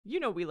You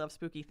know we love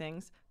spooky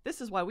things. This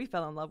is why we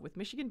fell in love with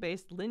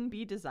Michigan-based Lynn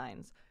B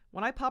Designs.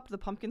 When I popped the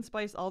pumpkin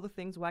spice all the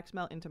things wax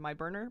melt into my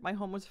burner, my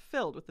home was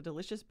filled with the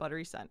delicious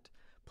buttery scent.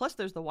 Plus,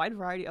 there's the wide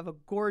variety of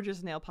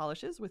gorgeous nail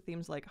polishes with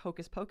themes like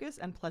Hocus Pocus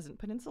and Pleasant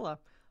Peninsula.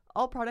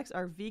 All products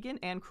are vegan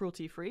and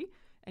cruelty-free,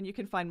 and you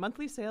can find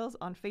monthly sales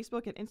on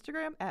Facebook and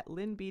Instagram at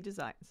Lynn B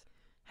Designs.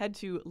 Head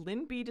to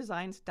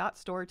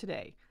lynbdesigns.store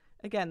today.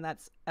 Again,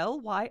 that's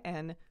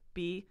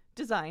LYNB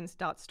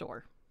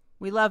designs.store.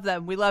 We love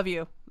them. We love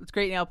you. It's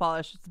great nail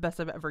polish. It's the best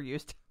I've ever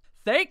used.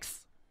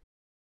 Thanks!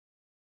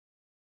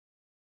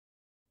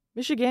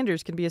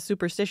 Michiganders can be a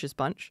superstitious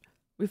bunch.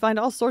 We find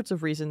all sorts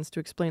of reasons to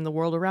explain the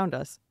world around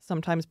us,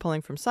 sometimes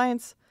pulling from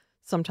science,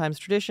 sometimes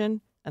tradition,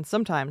 and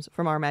sometimes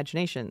from our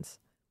imaginations.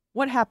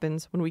 What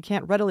happens when we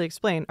can't readily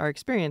explain our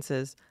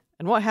experiences,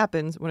 and what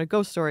happens when a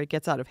ghost story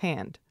gets out of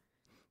hand?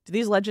 Do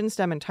these legends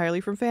stem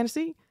entirely from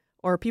fantasy,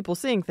 or are people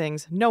seeing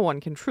things no one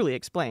can truly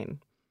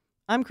explain?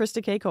 I'm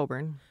Krista K.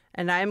 Coburn.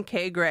 And I'm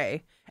Kay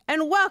Gray.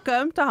 And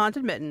welcome to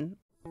Haunted Mitten.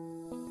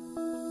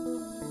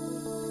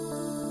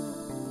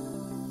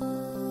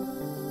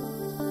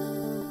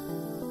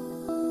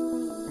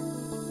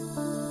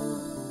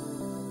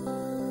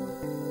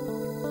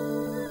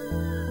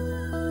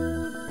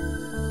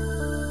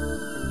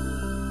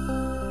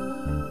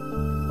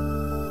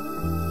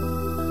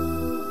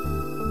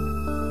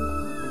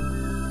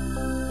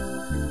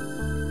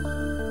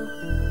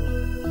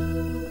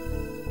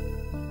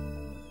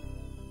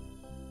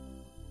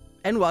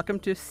 And welcome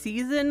to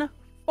season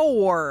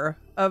 4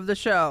 of the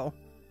show.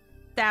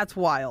 That's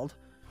wild.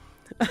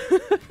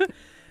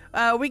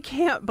 We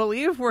can't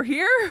believe we're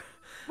here.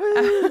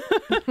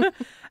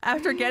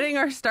 After getting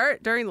our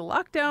start during the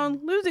lockdown,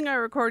 losing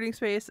our recording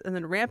space, and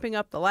then ramping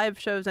up the live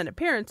shows and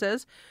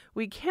appearances,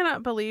 we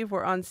cannot believe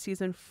we're on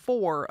season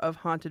 4 of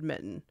Haunted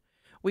Mitten.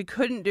 We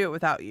couldn't do it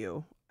without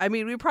you. I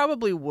mean, we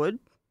probably would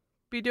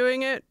be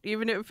doing it,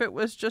 even if it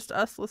was just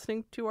us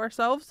listening to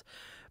ourselves.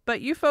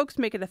 But you folks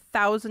make it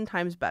 1,000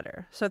 times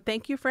better. So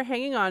thank you for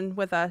hanging on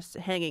with us,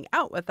 hanging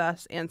out with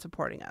us, and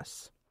supporting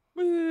us.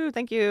 Woo,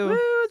 thank you.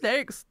 Woo,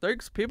 thanks.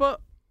 Thanks, people.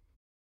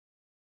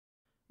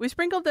 We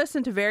sprinkled this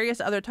into various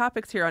other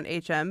topics here on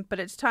HM, but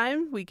it's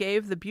time we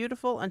gave the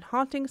beautiful and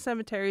haunting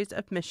cemeteries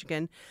of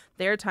Michigan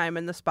their time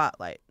in the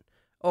spotlight.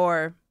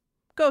 Or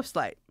ghost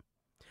light.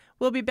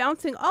 We'll be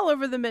bouncing all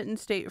over the Mitten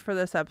State for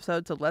this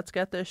episode, so let's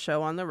get this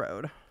show on the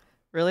road.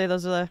 Really?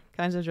 Those are the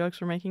kinds of jokes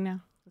we're making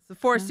now? It's the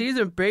 4th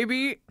season,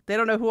 baby. If they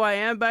don't know who I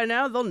am by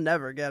now, they'll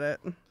never get it.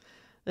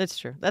 That's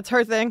true. That's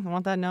her thing. I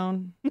want that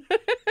known.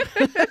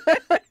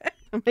 I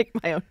make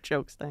my own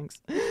jokes, thanks.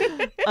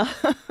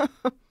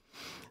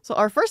 So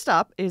our first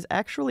stop is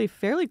actually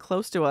fairly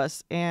close to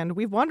us, and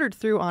we've wandered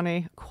through on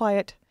a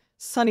quiet,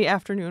 sunny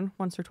afternoon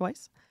once or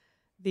twice.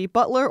 The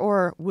Butler,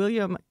 or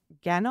William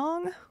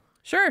Ganong?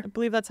 Sure. I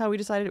believe that's how we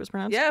decided it was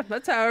pronounced. Yeah,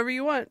 that's however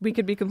you want. We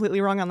could be completely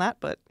wrong on that,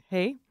 but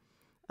hey.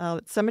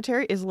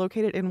 Cemetery is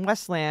located in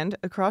Westland,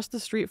 across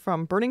the street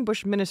from Burning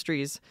Bush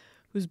Ministries,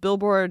 whose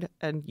billboard,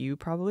 and you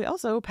probably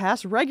also,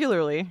 pass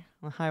regularly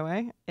on the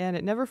highway, and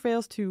it never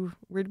fails to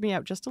weird me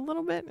out just a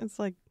little bit. It's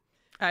like...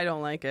 I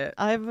don't like it.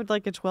 I have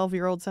like a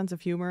 12-year-old sense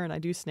of humor, and I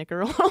do snicker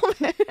a little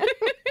bit,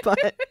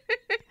 but...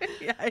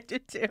 Yeah, I do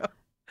too.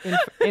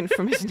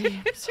 Infamous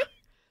names.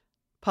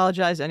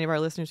 Apologize to any of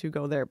our listeners who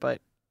go there, but...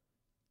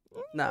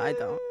 No, I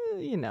don't.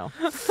 You know.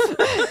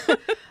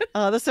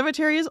 The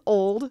cemetery is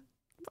old.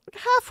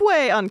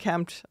 Halfway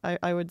unkempt,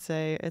 I would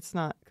say. It's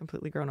not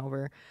completely grown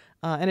over.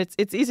 And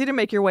it's easy to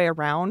make your way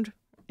around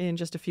in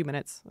just a few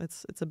minutes.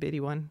 It's a bitty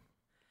one.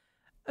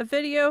 A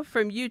video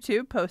from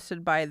YouTube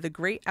posted by The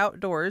Great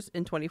Outdoors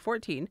in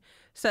 2014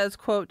 says,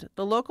 quote,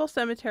 the local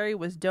cemetery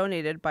was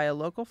donated by a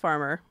local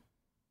farmer.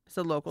 It's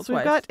a local So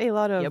twice. we've got a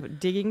lot of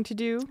digging to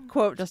do.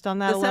 Quote, just on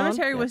that the alone.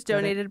 cemetery was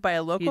donated by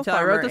a local tell I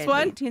farmer wrote this in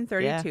one?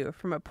 1832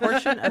 from a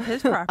portion of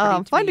his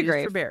property to Find be a used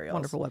grave. for burials.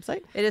 Wonderful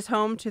website. It is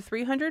home to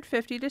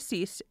 350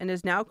 deceased and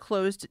is now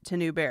closed to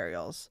new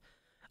burials.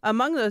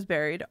 Among those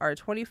buried are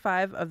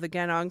 25 of the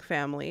Ganong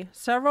family,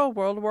 several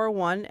World War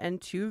I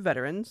and II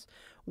veterans,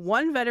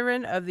 one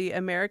veteran of the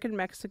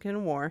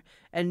American-Mexican War,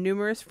 and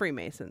numerous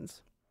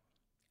Freemasons.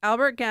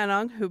 Albert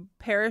Ganong, who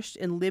perished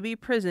in Libby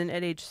Prison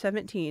at age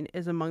 17,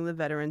 is among the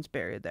veterans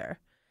buried there.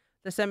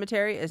 The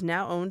cemetery is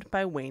now owned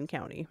by Wayne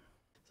County.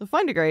 So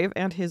Find a Grave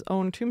and his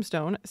own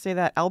tombstone say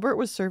that Albert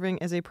was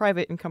serving as a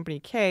private in Company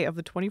K of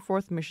the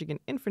 24th Michigan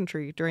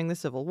Infantry during the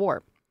Civil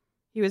War.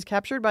 He was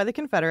captured by the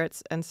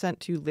Confederates and sent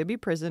to Libby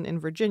Prison in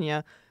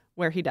Virginia,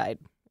 where he died,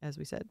 as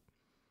we said.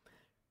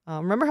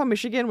 Remember how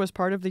Michigan was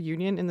part of the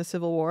Union in the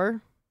Civil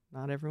War?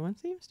 Not everyone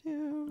seems to.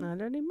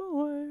 Not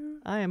anymore.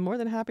 I am more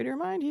than happy to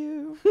remind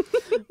you.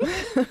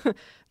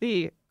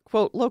 The,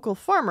 quote, local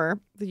farmer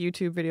the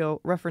YouTube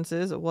video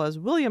references was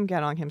William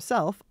Ganong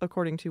himself,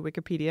 according to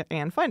Wikipedia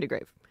and Find a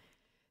Grave.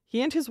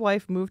 He and his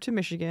wife moved to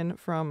Michigan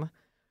from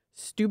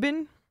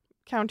Steuben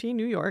County,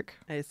 New York.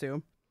 I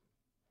assume.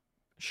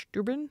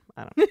 Steuben?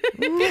 I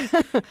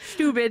don't know.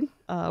 Steuben.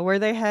 Where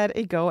they had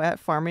a go at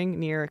farming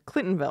near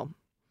Clintonville.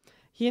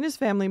 He and his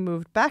family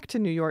moved back to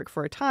New York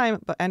for a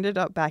time, but ended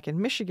up back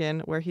in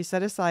Michigan, where he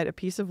set aside a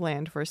piece of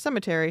land for a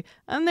cemetery.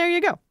 And there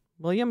you go.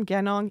 William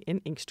Ganong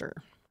in Inkster.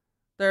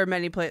 There are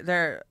many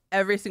places.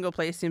 Every single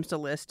place seems to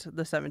list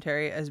the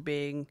cemetery as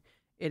being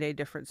in a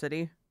different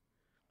city.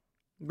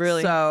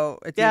 Really? So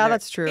it's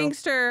that's true.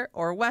 Inkster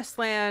or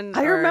Westland.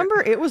 I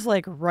remember it was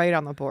like right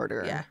on the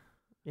border. Yeah.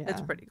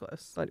 It's pretty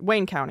close. But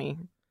Wayne County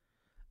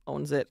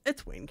owns it.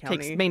 It's Wayne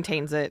County.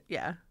 Maintains it.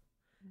 Yeah.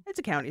 It's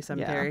a county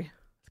cemetery. Yeah.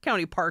 It's a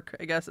county park,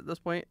 I guess, at this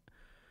point.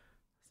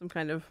 Some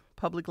kind of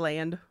public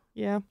land.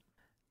 Yeah.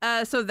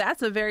 So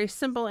that's a very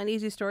simple and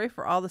easy story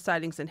for all the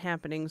sightings and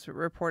happenings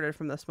reported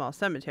from the small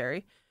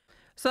cemetery.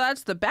 So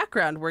that's the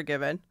background we're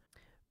given.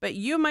 But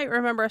you might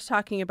remember us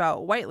talking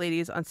about white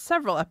ladies on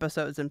several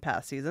episodes in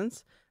past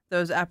seasons.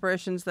 Those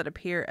apparitions that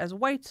appear as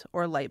white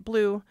or light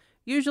blue,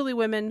 usually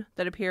women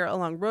that appear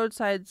along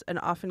roadsides and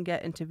often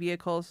get into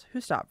vehicles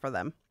who stop for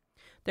them.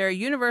 They're a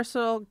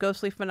universal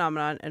ghostly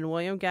phenomenon, and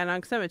William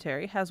Ganong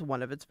Cemetery has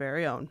one of its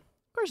very own.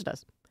 Of course it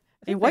does.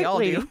 A white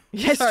lady. Do.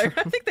 Yes, sorry,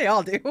 I think they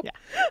all do. Yeah,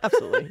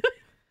 absolutely.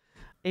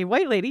 A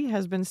white lady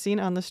has been seen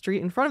on the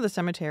street in front of the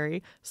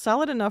cemetery,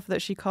 solid enough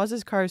that she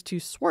causes cars to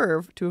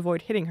swerve to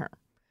avoid hitting her.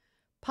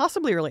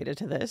 Possibly related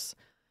to this,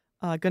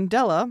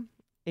 Gundella,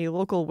 a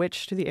local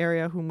witch to the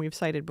area whom we've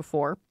cited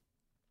before,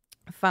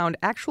 found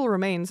actual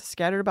remains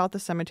scattered about the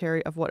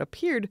cemetery of what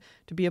appeared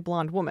to be a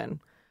blonde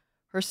woman.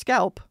 Her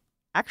scalp,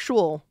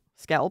 actual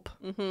scalp,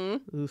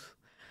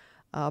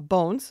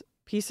 bones,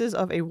 pieces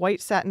of a white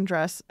satin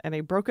dress, and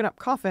a broken-up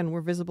coffin were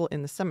visible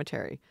in the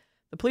cemetery.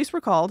 The police were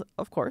called,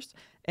 of course,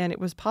 and it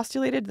was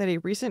postulated that a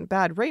recent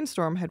bad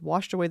rainstorm had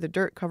washed away the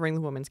dirt covering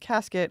the woman's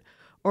casket,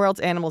 or else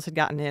animals had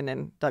gotten in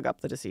and dug up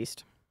the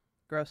deceased.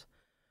 Gross.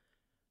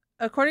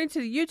 According to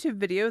the YouTube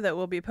video that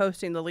we'll be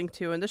posting the link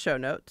to in the show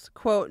notes,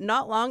 quote,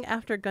 not long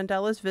after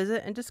Gundella's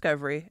visit and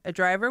discovery, a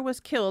driver was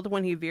killed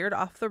when he veered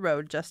off the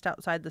road just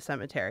outside the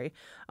cemetery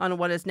on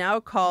what is now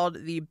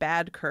called the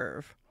Bad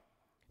Curve.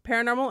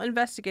 Paranormal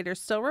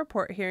investigators still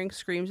report hearing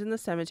screams in the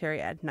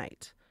cemetery at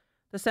night.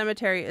 The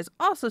cemetery is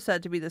also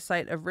said to be the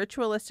site of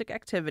ritualistic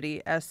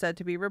activity, as said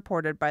to be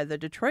reported by the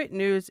Detroit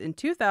News in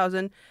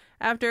 2000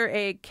 after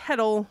a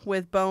kettle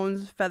with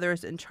bones,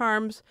 feathers, and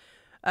charms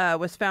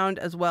was found,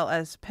 as well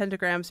as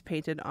pentagrams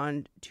painted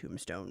on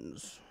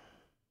tombstones.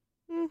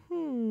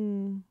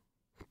 Mm-hmm.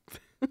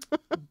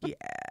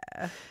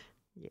 Yeah.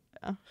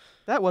 Yeah.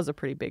 That was a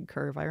pretty big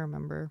curve, I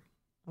remember.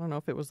 I don't know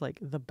if it was like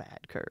the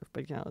bad curve,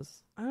 but you know, it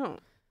was...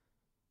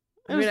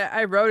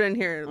 I wrote in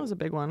here. It was a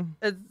big one.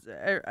 I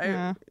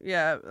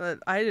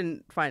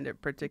didn't find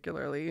it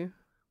particularly.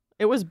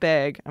 It was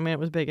big. I mean, it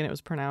was big and it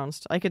was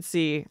pronounced. I could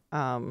see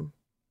going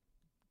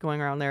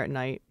around there at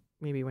night,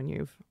 maybe when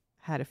you've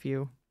had a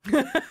few.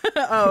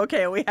 Oh,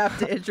 okay. We have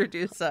to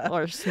introduce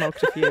or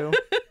smoked a few.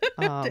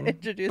 To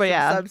introduce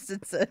some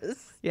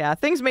substances. Yeah,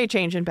 things may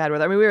change in bad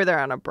weather. I mean, we were there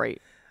on a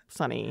bright,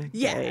 sunny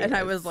day. And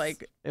I was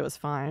like... It was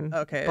fine.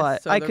 Okay,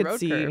 but so I the could road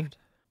see, curved.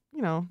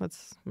 You know,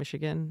 that's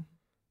Michigan.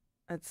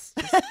 That's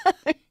just,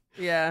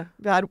 yeah.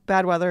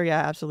 Bad weather, yeah,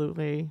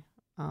 absolutely.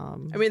 I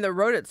mean, the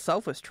road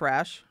itself was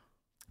trash.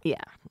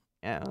 Yeah.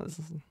 Yeah.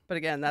 But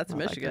again, that's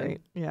Michigan.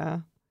 Yeah.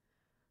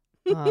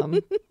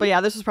 But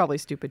yeah, this is probably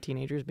stupid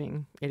teenagers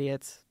being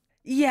idiots.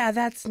 Yeah,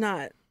 that's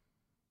not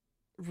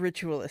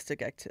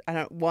ritualistic activity.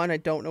 I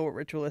don't know what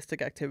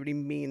ritualistic activity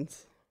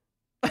means.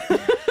 I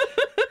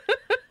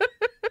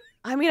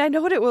mean, I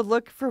know what it would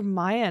look from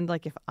my end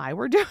like if I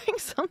were doing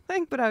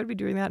something, but I would be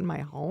doing that in my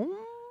home.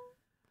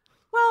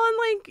 Well, and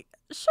like,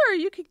 sure,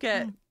 you could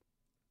get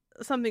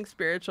something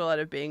spiritual out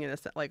of being in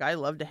like, I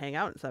love to hang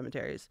out in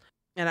cemeteries,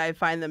 and I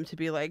find them to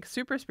be like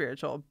super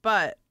spiritual.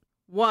 But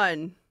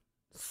one,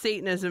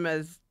 Satanism,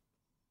 as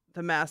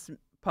the mass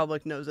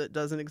public knows it,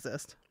 doesn't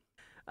exist.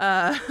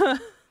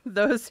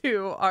 Those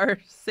who are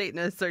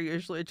Satanists are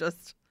usually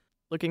just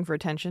looking for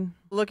attention,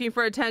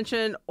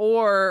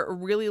 or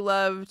really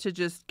love to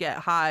just get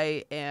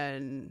high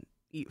and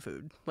eat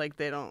food. Like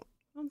they don't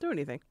do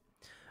anything.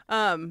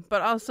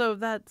 But also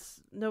none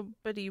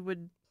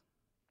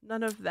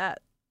of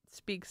that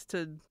speaks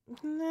to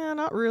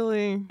not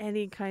really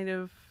any kind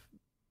of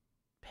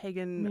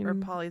pagan or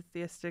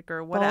polytheistic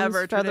or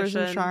whatever bones, feathers,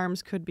 tradition. And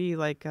charms could be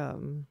like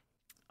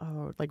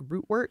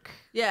root work,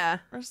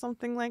 or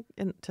something like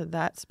into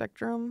that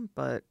spectrum.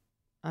 But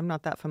I'm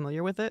not that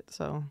familiar with it,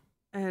 so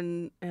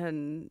and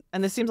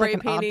this seems like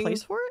an odd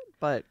place for it.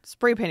 But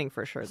spray painting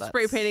for sure.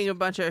 Spray painting a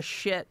bunch of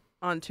shit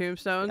on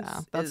tombstones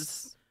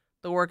is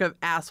the work of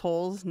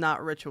assholes,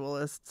 not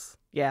ritualists.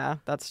 Yeah,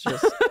 that's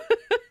just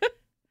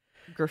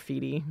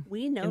graffiti.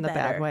 We know in the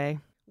bad way.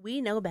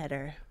 We know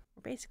better.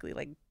 We're basically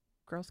like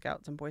Girl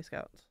Scouts and Boy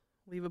Scouts.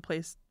 Leave a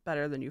place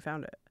better than you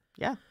found it.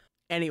 Yeah.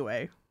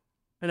 Anyway,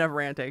 enough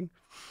ranting.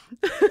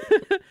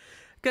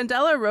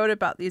 Gundella wrote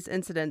about these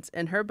incidents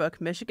in her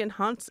book, Michigan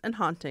Haunts and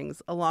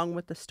Hauntings, along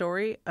with the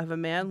story of a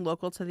man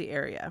local to the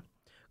area.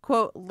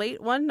 Quote, late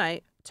one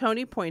night,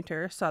 Tony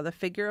Pointer saw the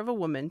figure of a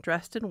woman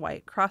dressed in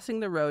white crossing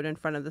the road in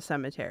front of the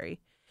cemetery.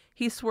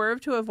 He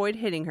swerved to avoid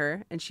hitting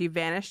her, and she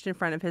vanished in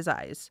front of his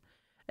eyes.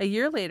 A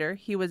year later,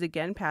 he was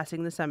again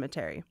passing the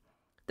cemetery.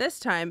 This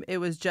time, it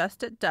was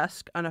just at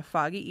dusk on a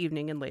foggy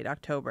evening in late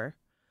October.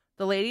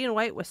 The lady in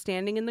white was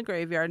standing in the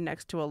graveyard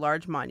next to a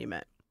large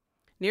monument.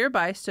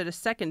 Nearby stood a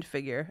second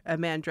figure, a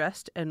man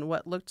dressed in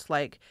what looked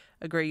like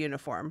a gray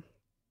uniform.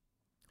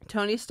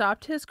 Tony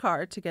stopped his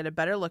car to get a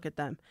better look at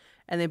them,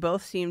 and they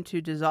both seemed to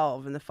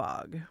dissolve in the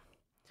fog.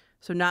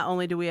 So not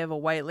only do we have a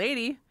white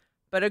lady,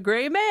 but a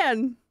gray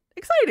man.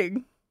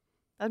 Exciting.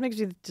 That makes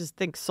you just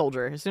think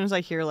soldier. As soon as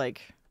I hear,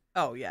 like,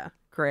 Oh, yeah.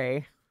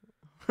 gray.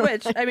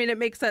 Which, I mean, it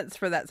makes sense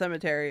for that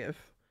cemetery of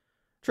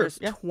True,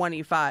 just yeah.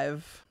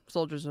 25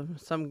 soldiers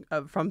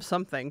from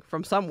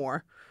some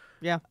war.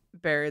 Yeah.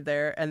 Buried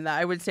there. And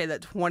I would say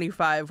that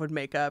 25 would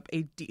make up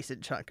a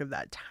decent chunk of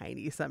that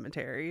tiny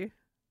cemetery.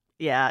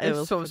 Yeah, it It's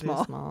was so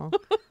pretty small.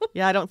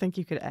 Yeah, I don't think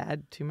you could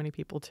add too many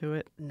people to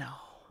it. No.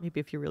 Maybe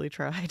if you really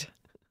tried.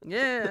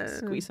 Yeah.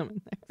 Squeeze them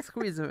in there.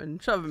 Squeeze them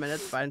and shove them in.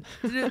 It's fine.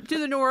 Do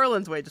the New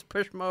Orleans way. Just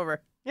push them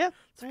over. Yeah.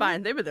 It's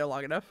fine. They've been there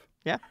long enough.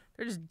 Yeah.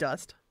 They're just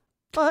dust.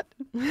 But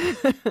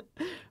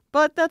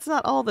but that's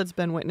not all that's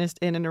been witnessed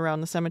in and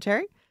around the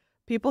cemetery.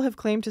 People have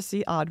claimed to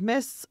see odd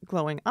mists,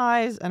 glowing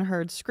eyes, and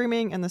heard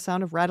screaming and the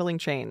sound of rattling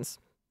chains.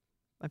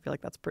 I feel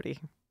like that's pretty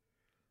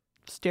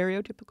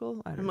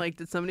stereotypical. I don't I'm know. like,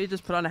 did somebody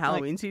just put on a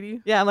Halloween CD?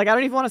 Yeah, I'm like, I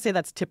don't even want to say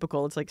that's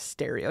typical. It's like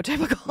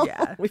stereotypical.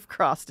 Yeah. We've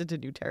crossed into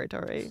new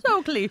territory.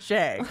 So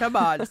cliche. Come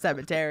on,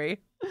 cemetery.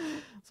 So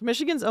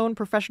Michigan's own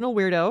professional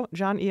weirdo,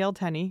 John E.L.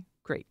 Tenney,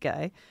 great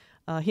guy,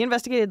 he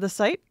investigated the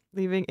site,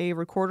 leaving a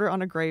recorder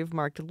on a grave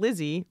marked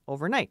Lizzie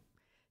overnight.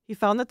 He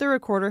found that the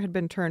recorder had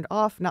been turned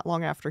off not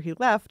long after he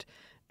left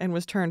and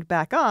was turned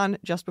back on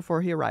just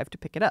before he arrived to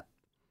pick it up.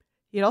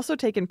 He had also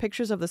taken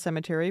pictures of the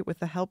cemetery with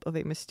the help of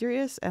a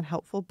mysterious and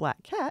helpful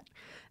black cat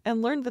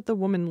and learned that the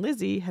woman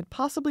Lizzie had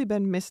possibly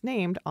been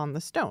misnamed on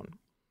the stone.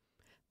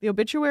 The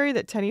obituary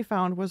that Tenney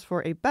found was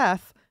for a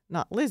Beth,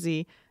 not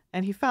Lizzie,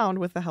 and he found,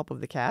 with the help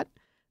of the cat,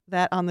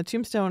 that on the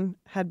tombstone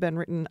had been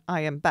written, "I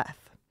am Beth."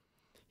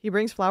 He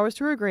brings flowers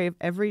to her grave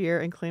every year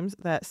and claims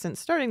that since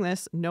starting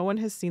this, no one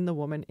has seen the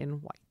woman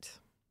in white.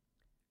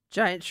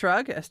 Giant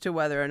shrug as to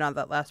whether or not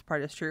that last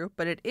part is true,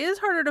 but it is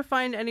harder to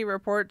find any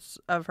reports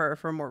of her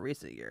from more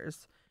recent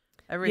years.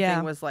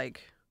 Everything was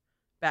like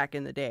back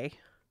in the day.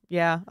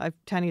 Yeah,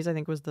 Tenney's, I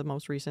think, was the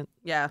most recent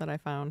Yeah. that I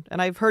found.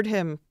 And I've heard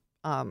him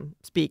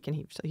speak, and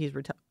he's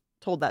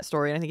told that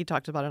story, and I think he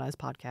talked about it on his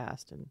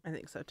podcast. And I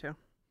think so too.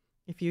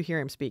 if you hear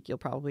him speak, you'll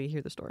probably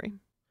hear the story.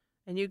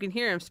 And you can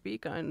hear him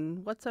speak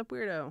on What's Up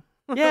Weirdo.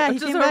 Yeah, he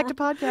Which is came back to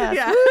podcast.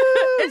 Yeah. Woo!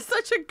 It's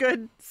such a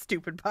good,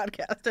 stupid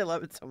podcast. I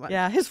love it so much.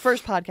 Yeah, his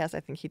first podcast, I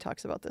think he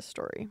talks about this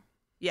story.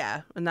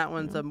 Yeah. And that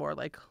one's a more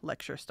like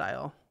lecture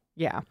style.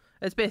 Yeah,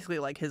 It's basically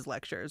like his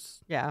lectures.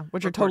 yeah,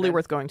 which are totally Recorded.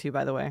 worth going to,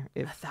 by the way.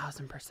 If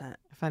 1,000%.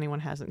 anyone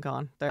hasn't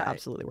gone, they're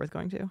absolutely worth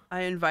going to.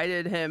 I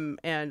invited him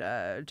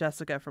and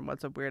Jessica from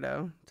What's Up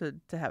Weirdo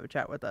to have a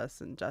chat with us,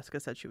 and Jessica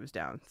said she was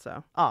down.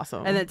 So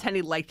Awesome. and then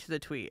Tenny liked the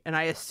tweet, and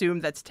I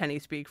assumed that's Tenny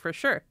speak for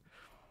sure.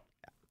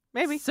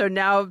 maybe So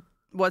now,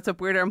 What's Up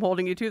Weirdo? I'm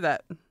holding you to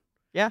that.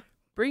 Yeah.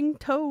 Bring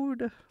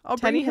Toad. I'll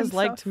Tenney bring has him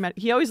liked. stuff.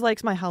 He always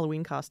likes my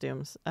Halloween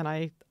costumes, and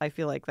I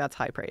feel like that's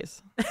high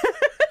praise.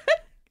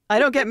 I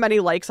don't get many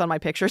likes on my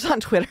pictures on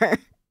Twitter.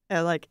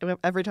 And like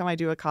every time I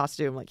do a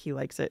costume, like he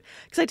likes it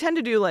because I tend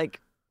to do like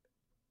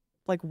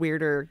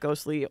weirder,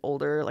 ghostly,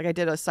 older. Like I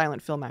did a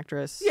silent film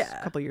actress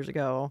a couple years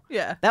ago.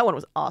 Yeah, That one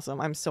was awesome.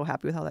 I'm so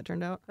happy with how that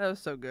turned out. that was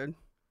so good.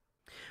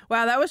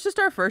 Wow, that was just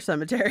our first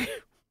cemetery.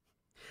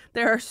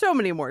 There are so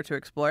many more to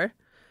explore.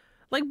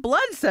 Like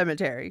Blood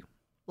Cemetery.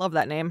 Love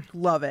that name.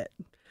 Love it.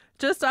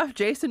 Just off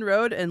Jason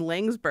Road in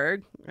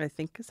Laingsburg, I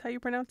think is how you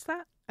pronounce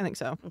that. I think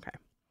so. Okay.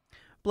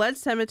 Blood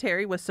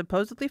Cemetery was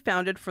supposedly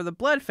founded for the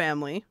Blood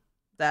family.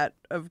 That,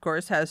 of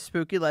course, has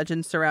spooky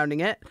legends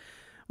surrounding it.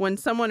 When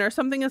someone or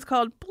something is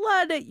called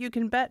Blood, you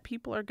can bet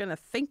people are going to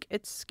think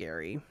it's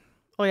scary.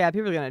 Oh yeah,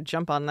 people are gonna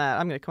jump on that.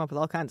 I'm gonna come up with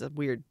all kinds of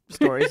weird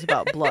stories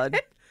about blood.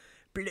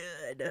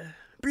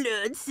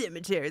 Blood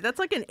Cemetery. That's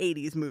like an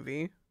 80s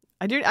movie.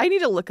 I need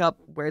to look up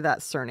where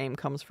that surname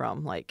comes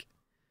from. Like,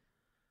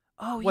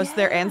 was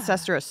their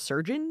ancestor a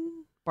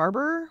surgeon,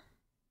 barber?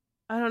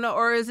 I don't know.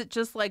 Or is it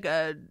just like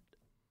a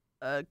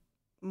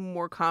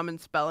more common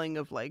spelling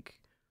of like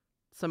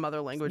some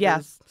other languages?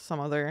 Yes, some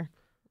other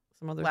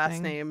last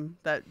thing. name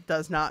that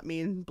does not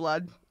mean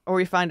blood. Or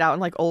we find out in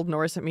like Old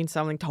Norse it means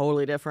something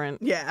totally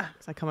different. Yeah.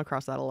 'Cause I come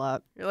across that a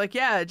lot. You're like,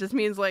 yeah, it just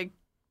means like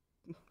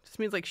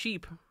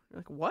sheep. You're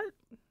like, what?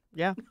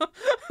 Yeah.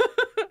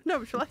 No,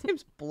 but your last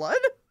name's Blood?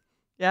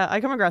 Yeah, I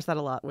come across that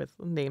a lot with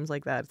names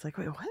like that. It's like,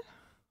 wait, what?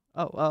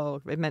 Oh,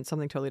 it meant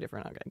something totally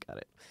different. Okay, got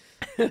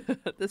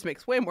it. This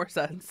makes way more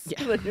sense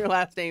Yeah. than your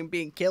last name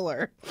being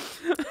Killer.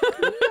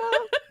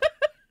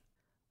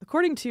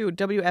 According to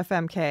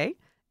WFMK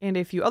and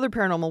a few other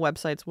paranormal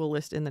websites we'll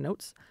list in the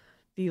notes,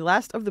 the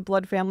last of the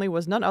Blood family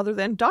was none other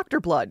than Dr.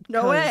 Blood.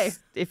 No way. 'Cause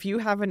if you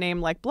have a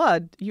name like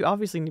Blood, you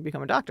obviously need to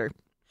become a doctor.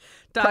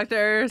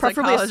 Doctor,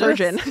 Preferably a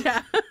psychologist. surgeon.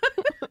 Yeah.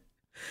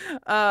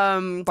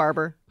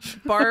 Barber.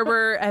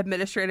 Barber,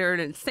 administrator, an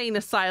insane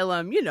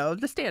asylum,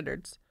 the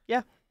standards.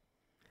 Yeah.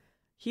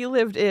 He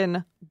lived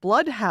in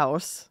Blood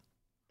House,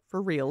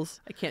 for reals,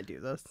 I can't do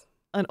this.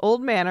 an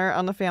old manor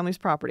on the family's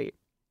property.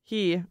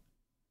 He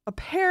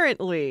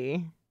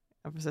apparently,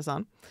 emphasis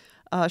on,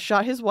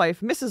 shot his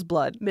wife, Mrs.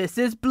 Blood,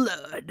 Mrs.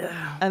 Blood.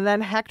 and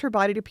then hacked her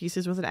body to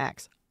pieces with an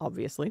axe,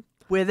 obviously.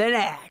 With an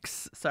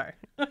axe. Sorry.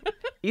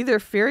 Either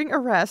fearing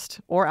arrest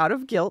or out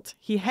of guilt,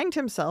 he hanged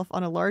himself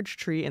on a large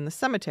tree in the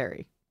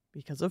cemetery.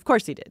 Because of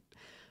course he did.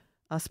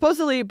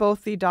 Supposedly,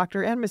 both the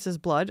Dr. and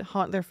Mrs. Blood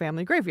haunt their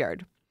family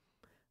graveyard.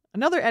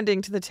 Another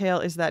ending to the tale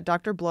is that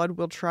Dr. Blood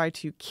will try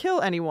to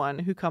kill anyone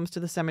who comes to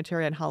the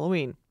cemetery on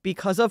Halloween.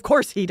 Because of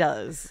course he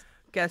does.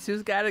 Guess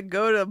who's got to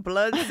go to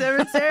Blood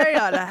Cemetery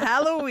on a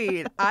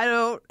Halloween? I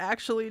don't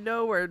actually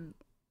know where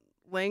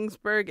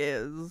Laingsburg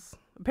is.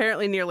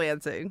 Apparently near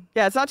Lansing.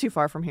 Yeah, it's not too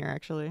far from here,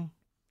 actually.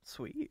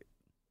 Sweet.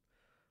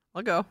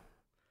 I'll go.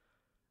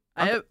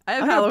 I have I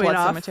Halloween Blood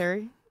off.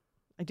 Cemetery.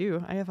 I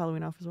do. I have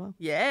Halloween off as well.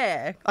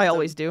 Yeah. I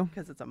always do.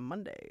 Because it's a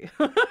Monday.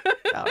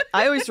 No,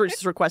 I always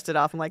just request it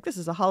off. I'm like, this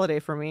is a holiday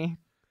for me.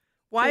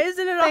 Why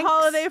isn't it a Thanks.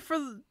 holiday for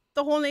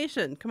the whole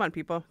nation? Come on,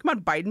 people. Come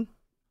on, Biden.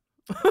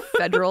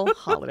 Federal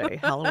holiday,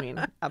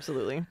 Halloween.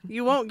 Absolutely.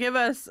 You won't give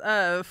us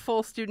a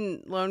full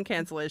student loan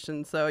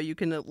cancellation, so you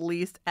can at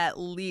least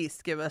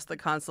give us the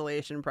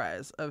consolation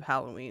prize of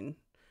Halloween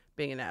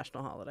being a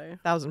national holiday.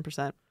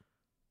 1000%.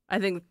 I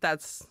think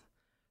it's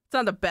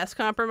not the best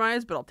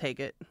compromise, but I'll take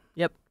it.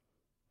 Yep.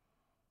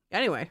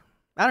 Anyway,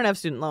 I don't have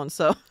student loans,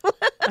 so.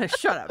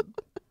 shut up.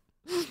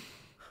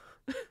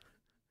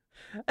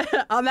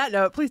 On that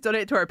note, please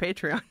donate to our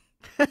Patreon.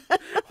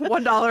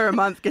 $1 a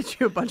month gets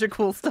you a bunch of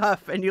cool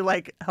stuff, and you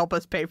help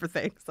us pay for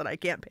things that I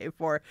can't pay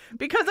for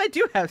because I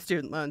do have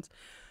student loans.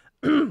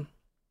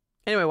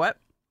 Anyway, what?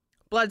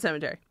 Blood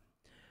Cemetery.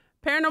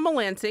 Paranormal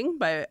Lansing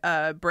by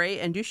Bray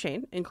and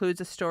Duchesne includes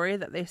a story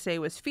that they say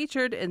was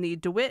featured in the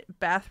DeWitt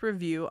Bath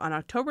Review on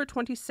October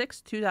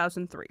 26,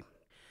 2003.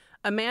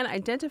 A man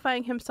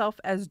identifying himself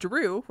as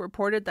Drew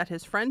reported that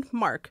his friend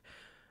Mark,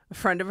 a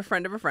friend of a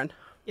friend of a friend,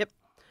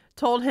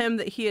 told him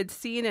that he had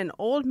seen an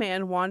old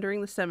man wandering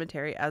the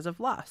cemetery as of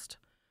lost.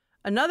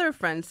 Another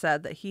friend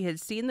said that he had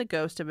seen the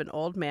ghost of an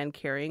old man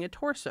carrying a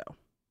torso.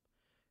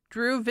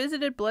 Drew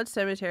visited Blood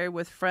Cemetery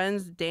with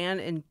friends Dan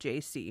and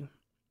JC.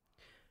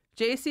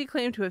 JC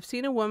claimed to have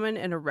seen a woman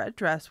in a red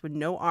dress with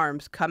no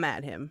arms come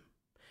at him.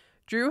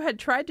 Drew had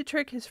tried to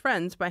trick his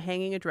friends by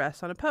hanging a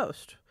dress on a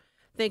post.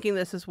 Thinking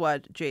this is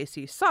what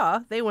JC saw,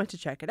 they went to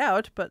check it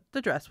out, but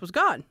the dress was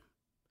gone.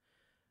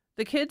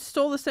 The kids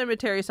stole the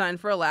cemetery sign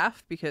for a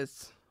laugh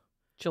because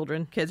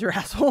kids are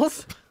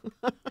assholes.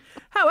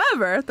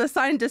 However, the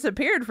sign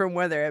disappeared from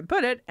where they had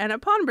put it, and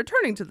upon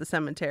returning to the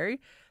cemetery,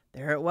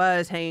 there it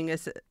was, hanging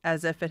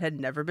as if it had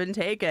never been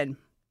taken.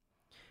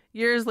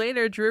 Years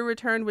later, Drew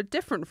returned with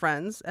different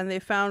friends, and they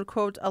found,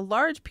 quote, a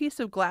large piece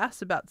of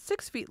glass about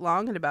 6 feet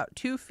long and about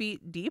 2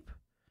 feet deep,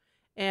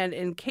 and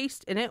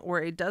encased in it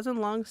were a dozen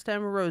long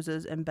stem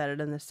roses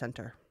embedded in the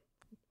center.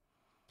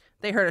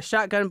 They heard a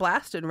shotgun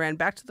blast and ran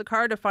back to the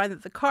car to find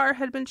that the car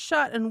had been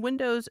shot and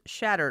windows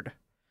shattered.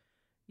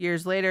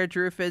 Years later,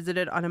 Drew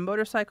visited on a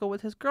motorcycle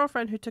with his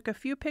girlfriend who took a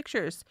few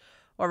pictures.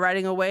 While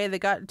riding away, they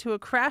got into a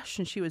crash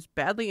and she was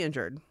badly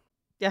injured.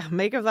 Yeah,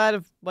 make of that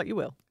of what you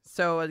will.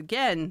 So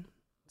again,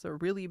 it's a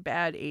really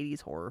bad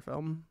 80s horror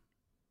film.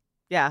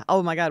 Yeah.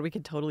 Oh my God, we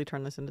could totally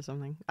turn this into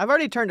something. I've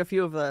already turned a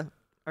few of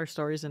our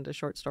stories into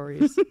short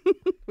stories.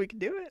 We could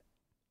do it.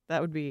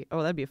 That'd be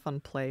a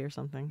fun play or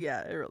something. Yeah,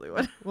 it really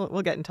would.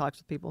 We'll get in talks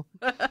with people.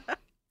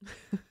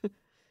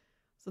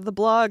 So the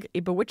blog,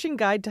 A Bewitching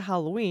Guide to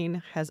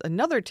Halloween, has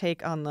another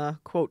take on the,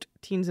 quote,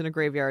 teens in a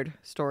graveyard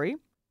story.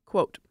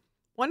 Quote,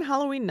 one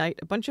Halloween night,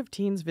 a bunch of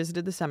teens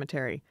visited the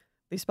cemetery.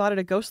 They spotted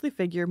a ghostly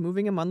figure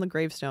moving among the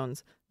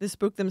gravestones. This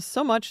spooked them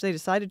so much they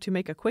decided to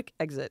make a quick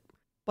exit.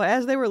 But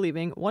as they were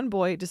leaving, one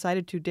boy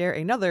decided to dare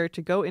another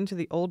to go into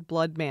the old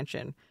blood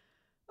mansion.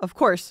 Of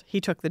course,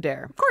 he took the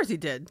dare. Of course he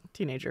did.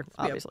 Teenager, It'd be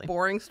obviously. a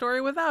boring story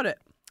without it.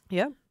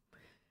 Yeah.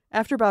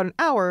 After about an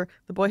hour,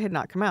 the boy had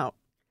not come out.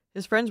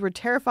 His friends were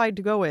terrified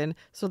to go in,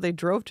 so they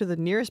drove to the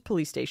nearest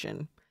police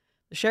station.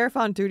 The sheriff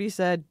on duty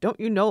said, "Don't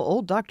you know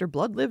old Dr.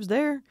 Blood lives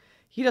there?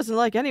 He doesn't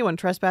like anyone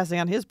trespassing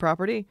on his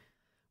property."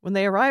 When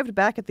they arrived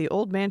back at the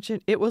old mansion,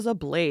 it was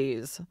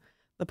ablaze.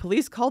 The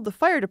police called the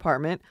fire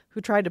department, who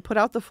tried to put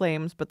out the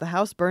flames, but the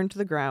house burned to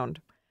the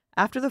ground.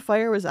 After the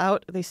fire was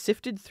out, they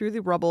sifted through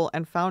the rubble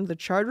and found the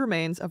charred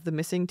remains of the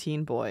missing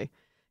teen boy.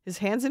 His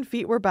hands and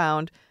feet were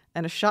bound,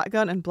 and a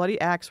shotgun and bloody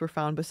axe were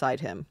found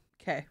beside him.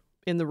 Okay.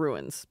 In the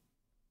ruins.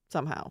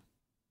 Somehow.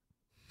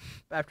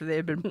 After they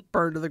had been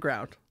burned to the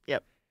ground.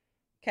 Yep.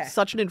 Okay.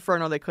 Such an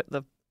inferno,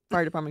 the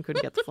fire department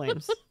couldn't get the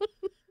flames.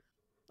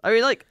 I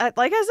mean, like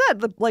I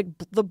said,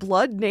 the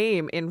blood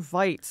name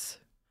invites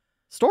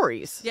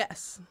stories.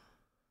 Yes.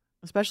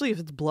 Especially if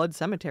it's Blood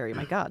Cemetery.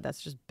 My God,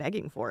 that's just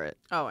begging for it.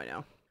 Oh, I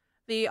know.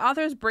 The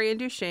authors Bray and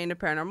Duchesne of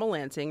Paranormal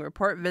Lansing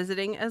report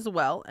visiting as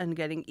well and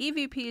getting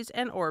EVPs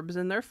and orbs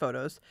in their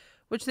photos,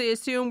 which they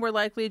assume were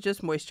likely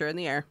just moisture in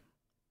the air.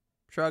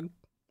 Shrug.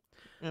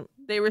 Yep.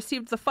 They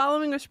received the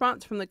following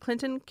response from the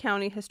Clinton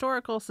County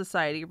Historical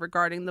Society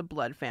regarding the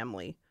Blood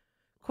family.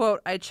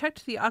 Quote, I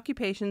checked the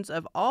occupations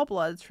of all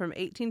Bloods from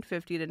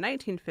 1850 to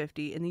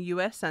 1950 in the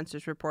U.S.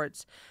 Census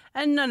reports,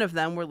 and none of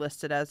them were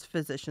listed as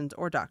physicians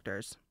or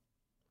doctors.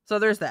 So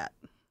there's that.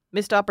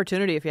 Missed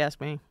opportunity, if you ask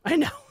me. I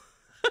know.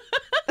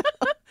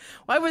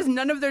 Why was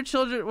none of their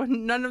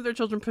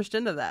children pushed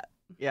into that?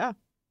 Yeah.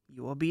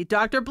 You will be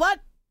Dr. Blood.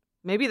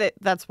 Maybe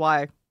that's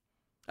why.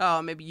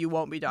 Oh, maybe you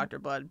won't be Dr.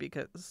 Blood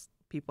because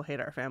people hate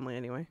our family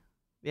anyway.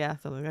 Yeah,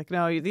 something like,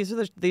 no, these are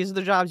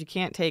the jobs you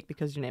can't take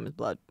because your name is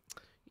Blood.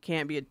 You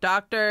can't be a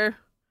doctor.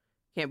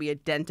 Can't be a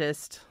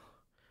dentist.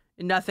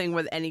 Nothing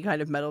with any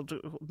kind of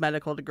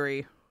medical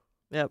degree.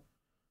 Yep.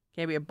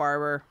 Can't be a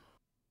barber.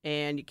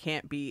 And you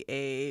can't be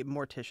a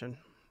mortician.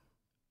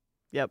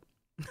 Yep.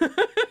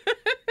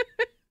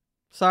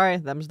 Sorry,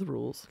 them's the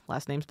rules.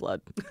 Last name's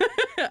Blood.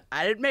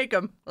 I didn't make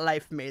them.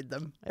 Life made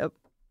them. Yep.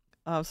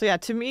 So yeah,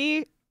 to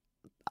me,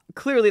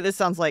 clearly this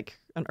sounds like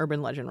an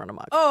urban legend run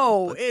amok.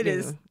 Oh, it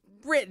is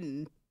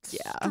written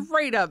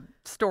straight up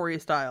story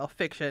style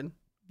fiction.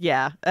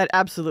 Yeah,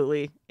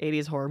 absolutely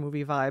 80s horror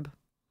movie vibe.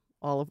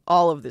 All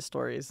of the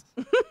stories.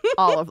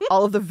 all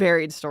of the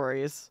varied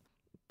stories.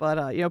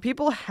 But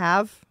people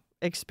have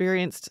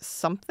experienced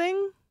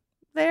something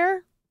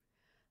there.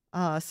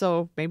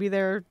 So maybe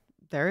there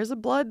is a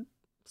blood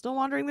still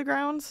wandering the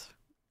grounds.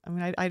 I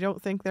mean, I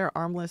don't think they're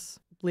armless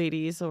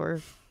ladies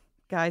or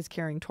guys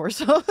carrying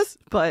torsos,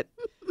 but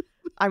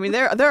I mean,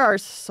 there are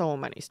so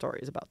many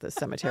stories about this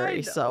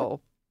cemetery.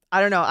 So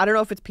I don't know. I don't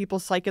know if it's people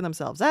psyching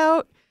themselves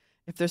out,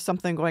 if there's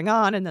something going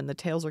on, and then the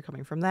tales are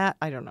coming from that.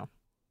 I don't know.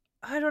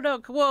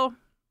 Well,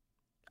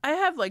 I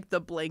have like the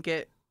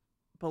blanket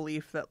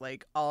belief that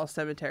like all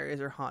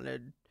cemeteries are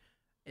haunted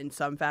in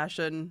some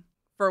fashion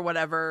for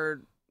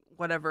whatever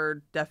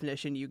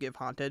definition you give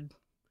haunted.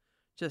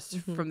 Just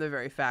from the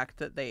very fact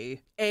that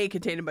they A,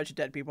 contain a bunch of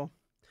dead people,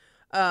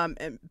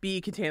 and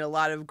B, contain a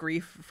lot of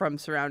grief from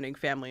surrounding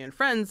family and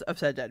friends of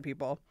said dead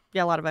people.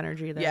 Yeah, a lot of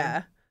energy there.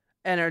 Yeah,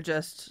 and are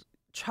just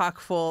chock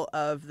full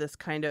of this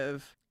kind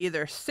of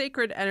either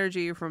sacred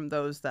energy from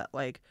those that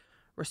like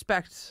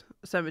respect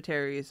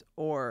cemeteries,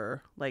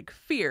 or like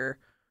fear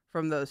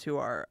from those who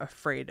are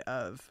afraid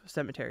of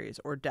cemeteries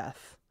or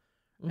death,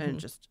 and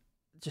just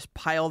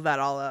pile that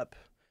all up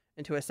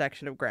into a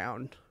section of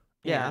ground.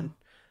 Yeah. And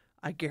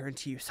I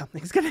guarantee you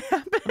something's going to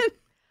happen.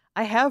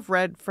 I have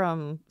read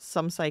from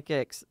some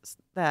psychics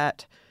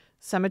that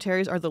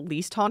cemeteries are the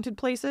least haunted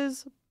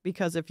places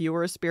because if you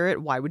were a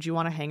spirit, why would you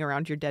want to hang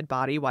around your dead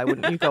body? Why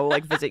wouldn't you go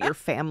like visit your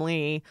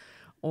family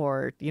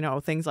or,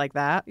 things like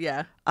that?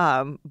 Yeah.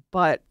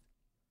 But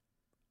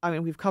I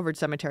mean, we've covered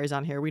cemeteries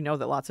on here. We know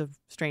that lots of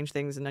strange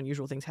things and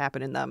unusual things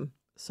happen in them.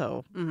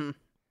 So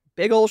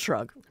big old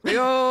shrug. Big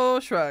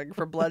old shrug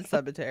for Blood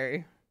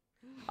Cemetery.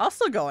 I'll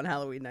still go on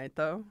Halloween night,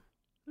 though.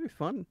 It'll be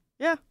fun.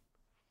 Yeah.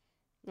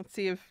 Let's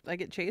see if I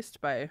get chased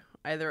by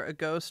either a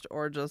ghost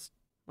or just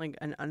like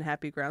an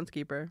unhappy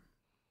groundskeeper.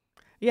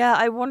 Yeah,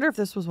 I wonder if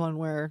this was one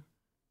where,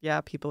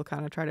 people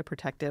kind of try to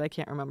protect it. I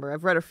can't remember.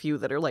 I've read a few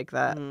that are like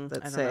that,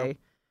 that say,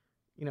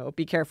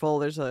 be careful.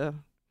 There's a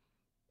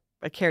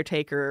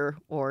caretaker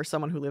or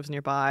someone who lives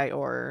nearby,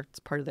 or it's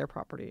part of their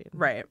property.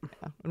 Right.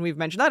 Yeah. And we've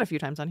mentioned that a few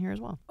times on here as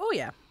well. Oh,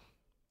 yeah.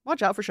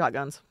 Watch out for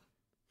shotguns.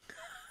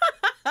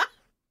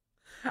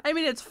 I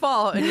mean, it's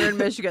fall and you're in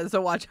Michigan, so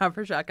watch out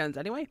for shotguns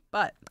anyway,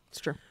 but It's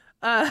true.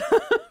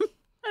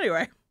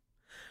 Anyway,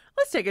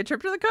 let's take a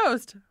trip to the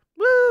coast.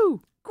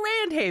 Woo!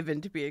 Grand Haven,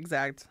 to be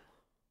exact.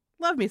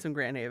 Love me some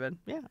Grand Haven.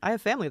 Yeah, I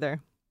have family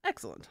there.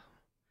 Excellent.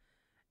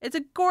 It's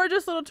a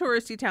gorgeous little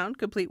touristy town,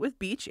 complete with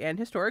beach and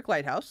historic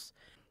lighthouse.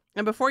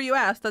 And before you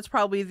ask, that's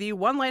probably the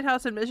one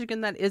lighthouse in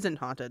Michigan that isn't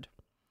haunted.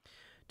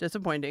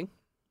 Disappointing.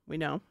 We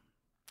know.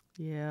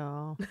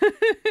 Yeah.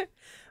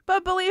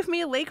 But believe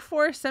me, Lake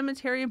Forest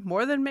Cemetery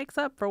more than makes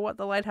up for what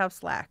the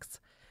lighthouse lacks.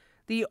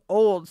 The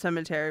old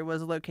cemetery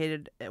was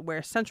located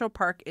where Central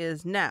Park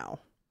is now.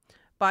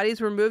 Bodies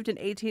were moved in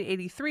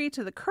 1883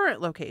 to the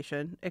current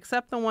location,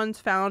 except the ones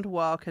found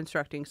while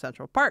constructing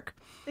Central Park.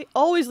 They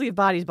always leave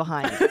bodies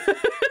behind.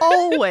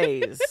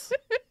 Always.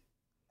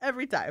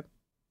 Every time.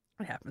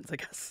 It happens, I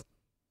guess.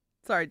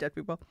 Sorry, dead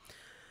people.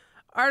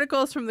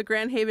 Articles from the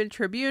Grand Haven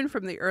Tribune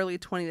from the early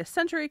 20th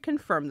century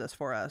confirm this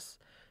for us.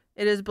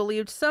 It is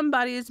believed some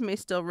bodies may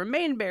still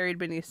remain buried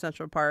beneath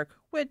Central Park,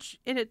 which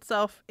in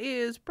itself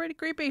is pretty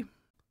creepy.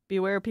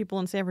 Beware of people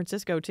in San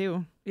Francisco,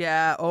 too.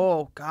 Yeah.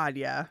 Oh, God,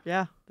 yeah.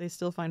 Yeah, they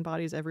still find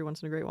bodies every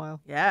once in a great while.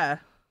 Yeah.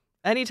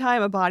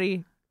 Anytime a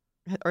body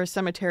or a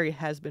cemetery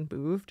has been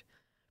moved,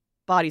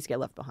 bodies get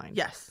left behind.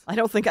 Yes. I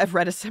don't think I've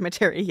read a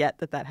cemetery yet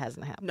that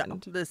hasn't happened. No,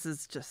 this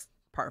is just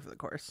par for the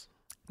course.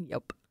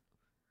 Yep.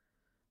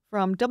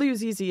 From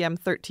WZZM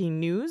 13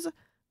 News,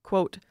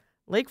 quote,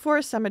 Lake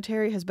Forest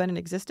Cemetery has been in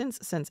existence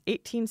since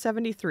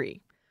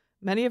 1873.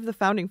 Many of the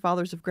founding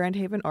fathers of Grand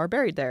Haven are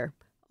buried there.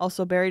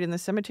 Also buried in the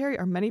cemetery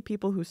are many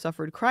people who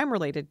suffered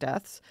crime-related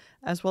deaths,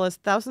 as well as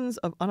thousands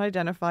of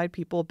unidentified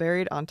people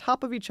buried on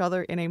top of each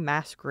other in a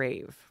mass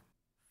grave.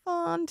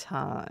 Fun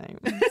times.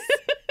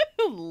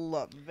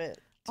 Love it.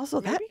 Also,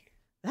 Maybe?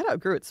 that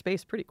outgrew its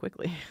space pretty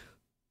quickly.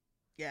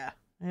 Yeah.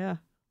 Yeah.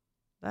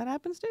 That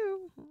happens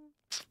too.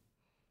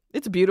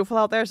 It's beautiful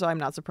out there, so I'm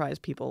not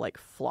surprised people like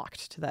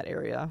flocked to that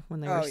area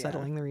when they were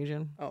settling the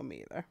region. Oh,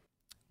 me either.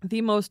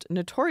 The most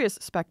notorious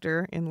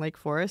specter in Lake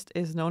Forest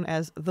is known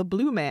as the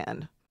Blue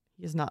Man.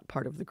 He is not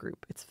part of the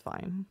group. It's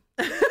fine.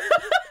 I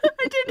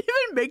didn't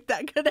even make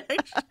that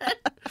connection.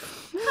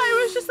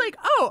 I was just like,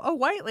 oh, a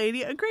white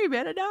lady, a gray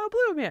man, and now a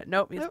blue man.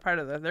 Nope, he's part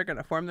of they're going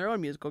to form their own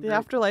musical group. The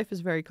afterlife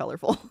is very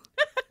colorful.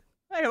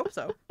 I hope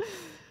so.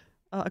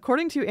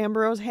 According to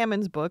Ambrose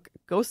Hammond's book,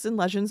 Ghosts and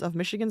Legends of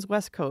Michigan's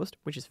West Coast,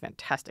 which is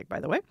fantastic, by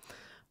the way,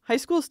 high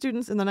school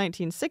students in the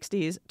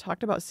 1960s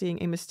talked about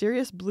seeing a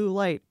mysterious blue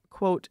light,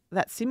 quote,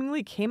 that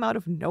seemingly came out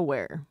of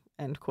nowhere,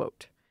 end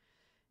quote.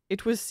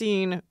 It was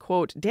seen,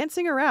 quote,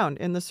 dancing around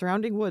in the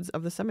surrounding woods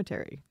of the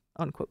cemetery,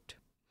 unquote.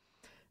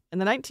 In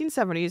the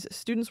 1970s,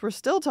 students were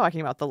still talking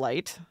about the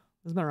light.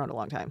 It's been around a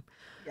long time.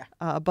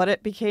 Yeah. But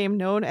it became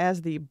known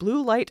as the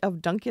Blue Light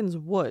of Duncan's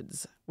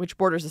Woods, which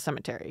borders the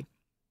cemetery.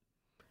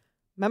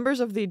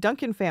 Members of the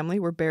Duncan family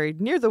were buried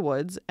near the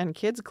woods, and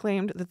kids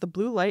claimed that the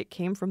blue light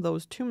came from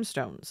those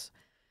tombstones.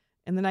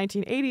 In the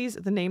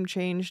 1980s, the name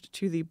changed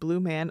to the Blue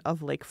Man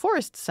of Lake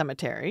Forest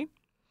Cemetery,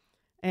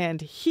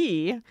 and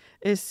he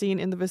is seen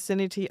in the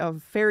vicinity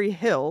of Ferry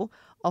Hill,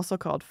 also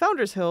called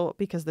Founders Hill,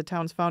 because the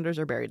town's founders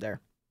are buried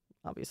there,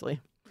 obviously.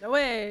 No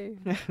way.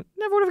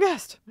 Never would have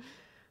guessed.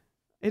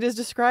 It is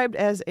described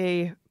as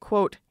a,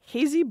 quote,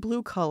 hazy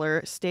blue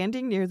color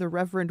standing near the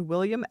Reverend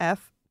William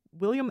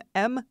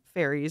M.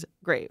 Ferry's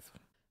grave.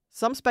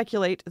 Some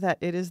speculate that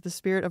it is the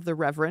spirit of the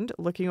Reverend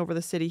looking over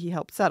the city he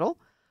helped settle.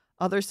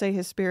 Others say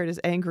his spirit is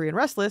angry and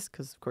restless,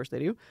 because of course they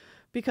do,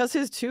 because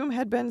his tomb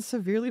had been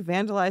severely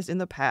vandalized in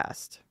the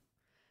past.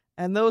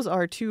 And those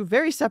are two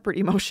very separate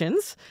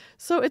emotions,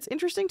 so it's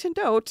interesting to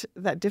note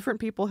that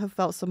different people have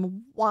felt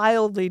some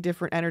wildly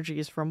different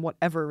energies from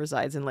whatever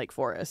resides in Lake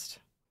Forest.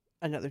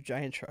 Another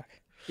giant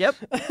truck. Yep.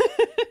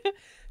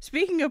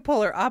 Speaking of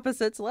polar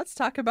opposites, let's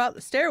talk about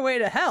the Stairway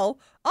to Hell,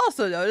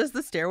 also known as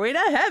the Stairway to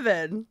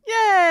Heaven.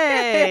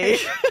 Yay!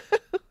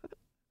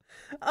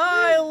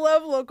 I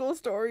love local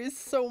stories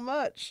so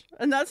much.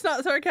 And that's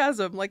not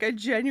sarcasm. Like, I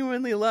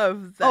genuinely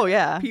love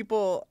that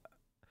people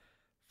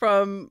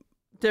from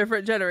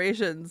different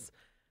generations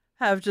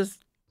have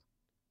just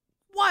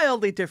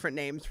wildly different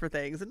names for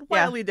things and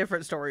wildly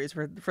different stories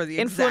for the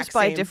influenced exact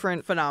by same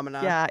different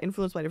phenomena. Yeah,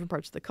 influenced by different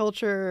parts of the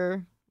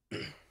culture.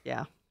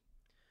 Yeah.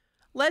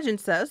 Legend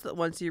says that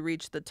once you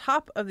reach the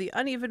top of the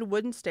uneven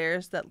wooden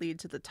stairs that lead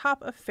to the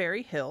top of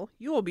Ferry Hill,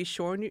 you will be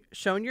shown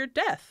your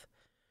death.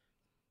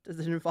 Does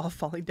it involve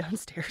falling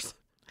downstairs?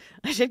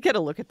 I did get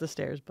a look at the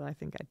stairs, but I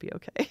think I'd be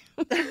okay.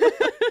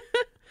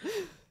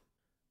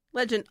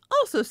 Legend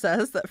also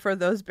says that for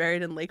those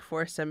buried in Lake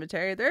Forest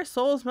Cemetery, their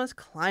souls must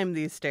climb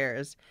these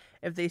stairs.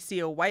 If they see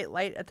a white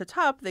light at the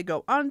top, they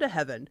go on to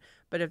heaven.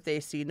 But if they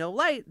see no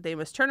light, they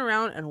must turn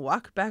around and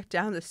walk back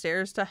down the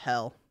stairs to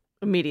hell.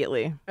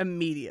 Immediately.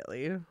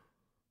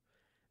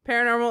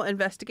 Paranormal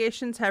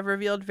investigations have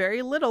revealed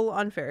very little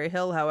on Ferry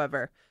Hill,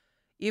 however.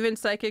 Even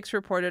psychics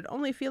reported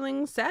only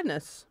feeling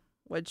sadness,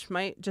 which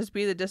might just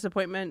be the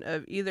disappointment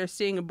of either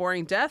seeing a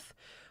boring death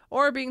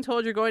or being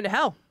told you're going to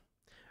hell.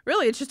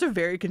 Really, it's just a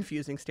very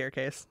confusing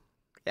staircase.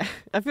 Yeah,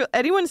 I feel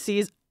anyone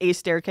sees a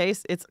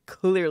staircase, it's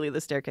clearly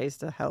the staircase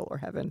to hell or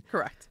heaven.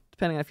 Correct.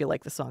 Depending on if you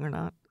like the song or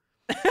not.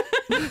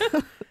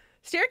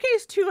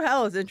 Staircase to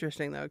hell is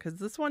interesting, though, because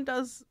this one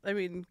does,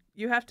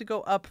 you have to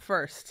go up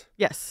first.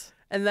 Yes.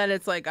 And then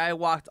it's like, I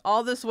walked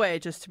all this way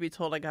just to be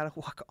told I gotta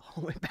walk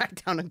all the way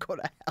back down and go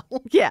to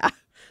hell. Yeah.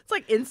 It's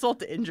like insult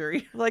to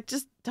injury. Like,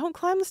 just don't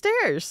climb the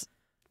stairs.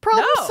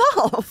 Problem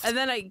solved. And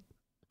then I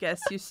guess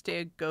you stay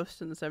a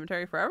ghost in the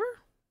cemetery forever?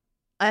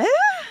 I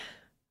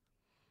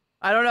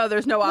don't know.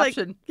 There's no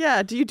option.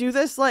 Yeah. Do you do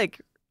this,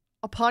 like,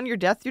 upon your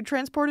death you're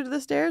transported to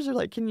the stairs? Or,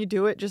 like, can you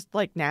do it just,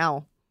 like,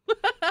 now?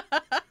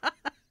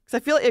 Because I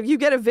feel like if you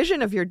get a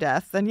vision of your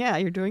death, then, yeah,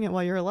 you're doing it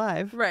while you're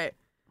alive. Right.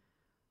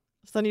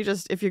 So then you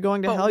just, if you're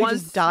going to hell, you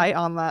just die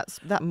on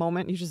that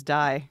moment. You just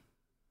die.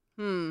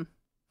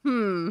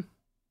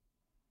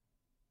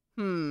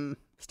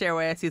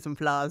 Stairway, I see some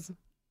flaws.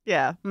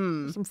 Yeah.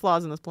 Some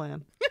flaws in this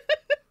plan.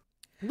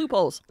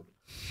 Loopholes.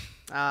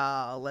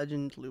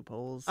 Legend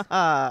loopholes.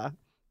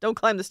 Don't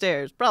climb the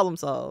stairs. Problem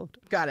solved.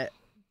 Got it.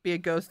 Be a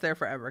ghost there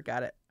forever.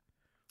 Got it.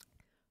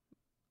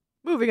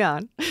 Moving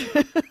on.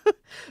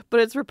 But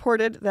it's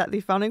reported that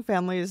the founding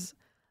families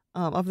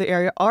of the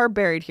area are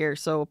buried here,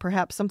 so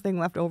perhaps something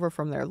left over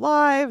from their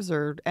lives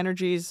or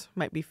energies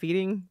might be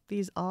feeding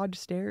these odd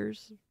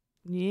stairs.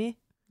 Yeah.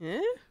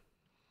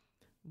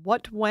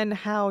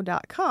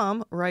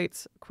 WhatWhenHow.com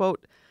writes,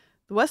 quote,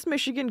 the West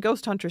Michigan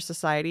Ghost Hunter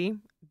Society,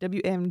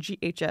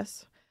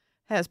 WMGHS,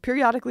 has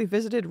periodically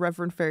visited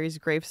Reverend Ferry's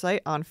gravesite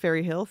on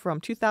Ferry Hill from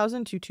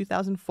 2000 to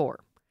 2004.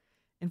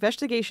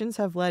 Investigations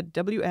have led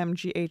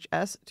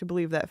WMGHS to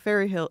believe that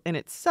Ferry Hill in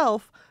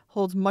itself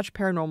holds much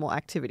paranormal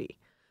activity.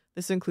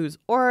 This includes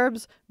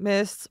orbs,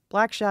 mists,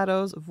 black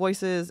shadows,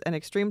 voices, and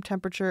extreme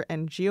temperature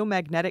and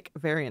geomagnetic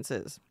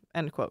variances,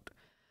 end quote.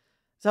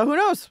 So who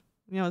knows?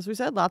 As we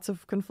said, lots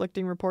of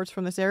conflicting reports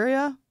from this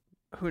area.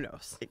 Who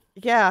knows?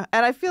 Yeah,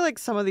 and I feel like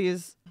some of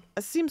these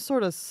seem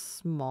sort of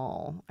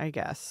small, I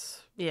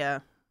guess. Yeah.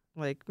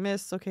 Like,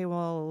 okay,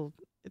 well,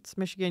 it's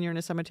Michigan, you're in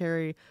a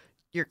cemetery,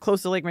 you're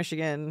close to Lake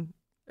Michigan.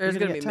 There's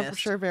going to be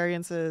temperature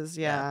variances.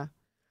 Yeah.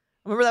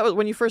 I remember that was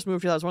when you first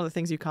moved here, that was one of the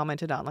things you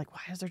commented on. Like,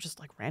 why is there just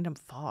like random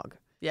fog?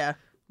 Yeah. I'm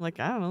like,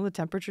 I don't know, the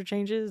temperature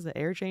changes, the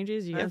air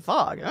changes, you get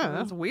fog. I don't know.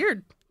 That's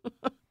weird.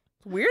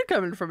 It's weird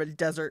coming from a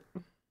desert.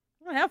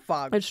 I don't have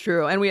fog. It's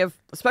true. And we have,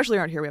 especially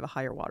around here, we have a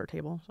higher water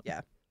table. So.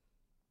 Yeah.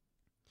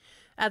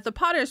 At the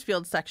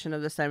Pottersfield section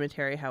of the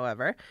cemetery,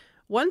 however,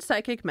 one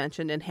psychic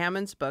mentioned in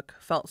Hammond's book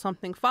felt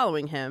something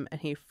following him,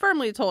 and he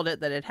firmly told it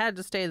that it had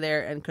to stay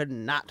there and could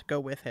not go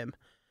with him.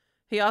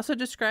 He also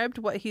described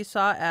what he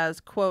saw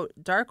as, quote,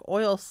 dark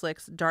oil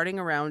slicks darting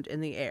around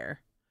in the air.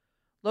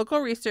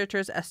 Local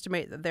researchers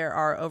estimate that there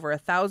are over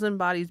 1,000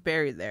 bodies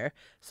buried there,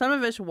 some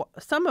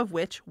of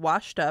which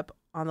washed up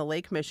on the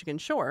Lake Michigan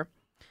shore.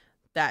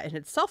 That in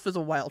itself is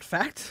a wild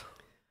fact.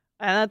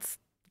 And that's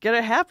going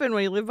to happen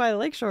when you live by the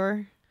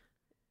lakeshore.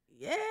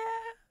 Yeah.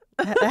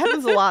 That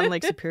happens a lot in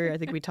Lake Superior. I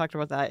think we talked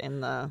about that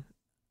in the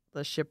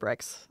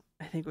shipwrecks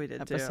I think we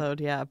did episode.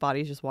 too. Yeah,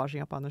 bodies just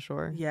washing up on the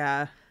shore.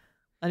 Yeah.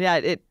 And yeah,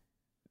 it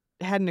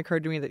hadn't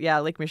occurred to me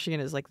that, Lake Michigan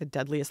is like the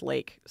deadliest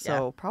lake.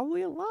 So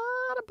probably a lot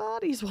of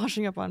bodies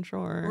washing up on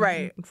shore.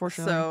 Right.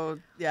 Unfortunately. So,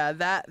 yeah,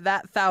 that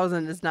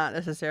 1,000 is not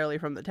necessarily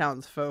from the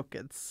townsfolk.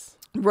 It's,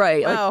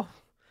 right. well,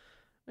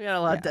 we got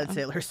a lot of dead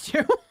sailors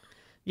too.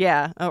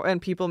 Yeah. Oh,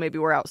 and people maybe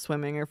were out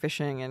swimming or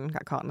fishing and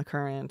got caught in the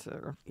current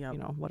or,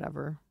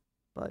 whatever.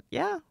 But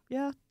yeah,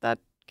 that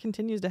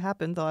continues to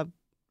happen, though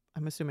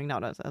I'm assuming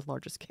not as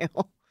large a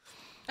scale.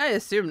 I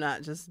assume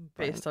not, just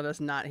based on us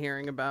not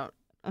hearing about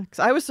 'cause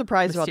I was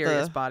surprised about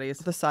mysterious bodies.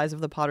 the size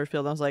of the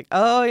Pottersfield. I was like,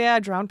 oh, yeah,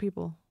 drowned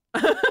people.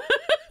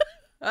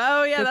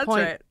 Oh, yeah, Good that's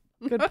point. right.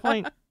 Good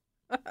point.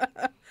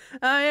 Oh,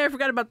 yeah, I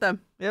forgot about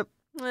them. Yep.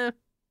 Eh,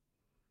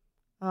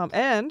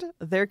 And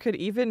there could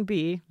even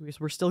be, because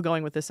we're still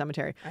going with this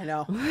cemetery, I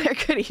know. there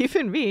could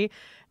even be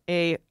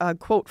a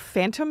quote,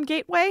 phantom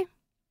gateway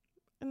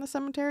in the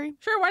cemetery.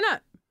 Sure, why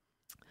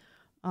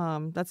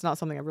not? That's not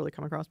something I've really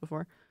come across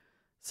before.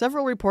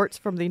 Several reports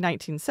from the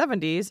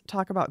 1970s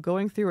talk about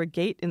going through a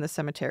gate in the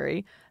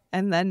cemetery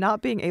and then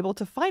not being able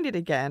to find it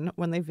again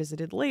when they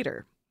visited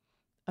later.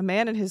 A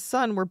man and his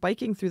son were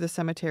biking through the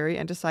cemetery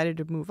and decided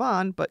to move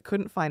on, but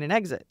couldn't find an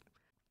exit.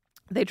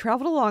 They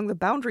traveled along the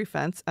boundary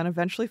fence and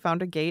eventually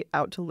found a gate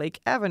out to Lake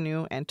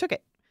Avenue and took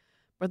it.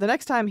 But the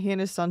next time he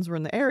and his sons were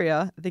in the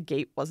area, the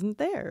gate wasn't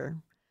there.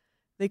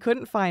 They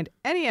couldn't find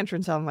any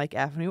entrance on Lake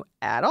Avenue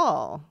at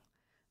all.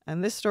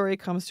 And this story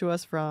comes to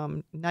us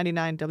from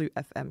 99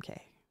 WFMK.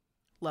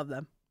 Love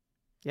them.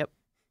 Yep.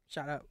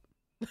 Shout out.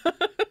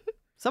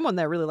 Someone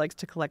there really likes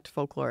to collect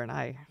folklore, and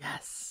I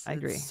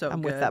agree. So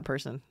I'm good. with that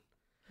person.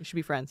 We should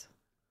be friends.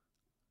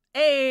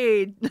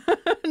 Hey,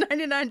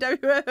 99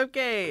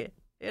 WFK.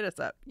 Hit us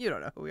up. You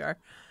don't know who we are.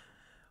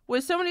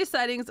 With so many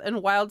sightings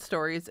and wild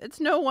stories, it's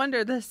no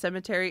wonder this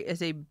cemetery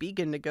is a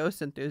beacon to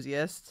ghost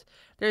enthusiasts.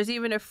 There's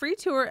even a free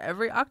tour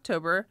every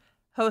October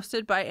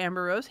hosted by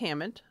Amber Rose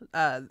Hammond,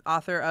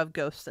 author of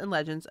Ghosts and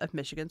Legends of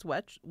Michigan's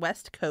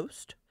West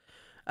Coast,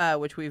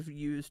 which we've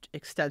used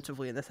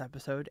extensively in this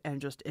episode and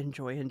just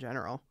enjoy in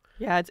general.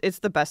 Yeah, it's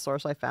the best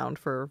source I found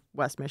for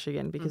West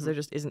Michigan because there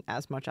just isn't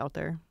as much out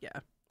there. Yeah.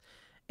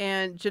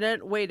 And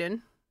Jeanette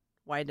Wyden,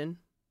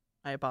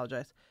 I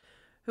apologize,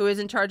 who is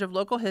in charge of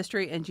local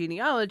history and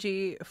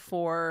genealogy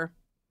for,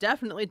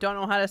 definitely don't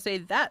know how to say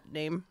that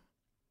name,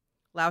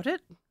 Loutet?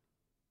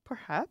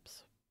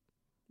 Perhaps.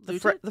 The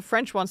Loutet?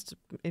 French wants to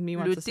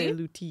say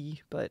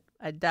Louty, but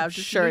I doubt I'm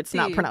sure it's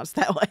not pronounced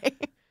that way.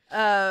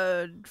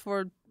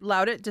 For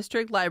Loutet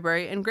District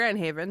Library in Grand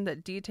Haven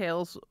that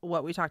details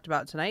what we talked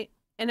about tonight.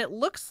 And it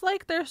looks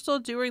like they're still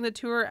doing the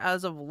tour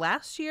as of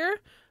last year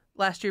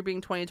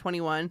being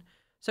 2021.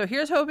 So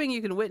here's hoping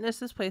you can witness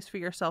this place for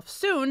yourself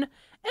soon,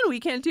 and we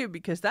can too,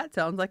 because that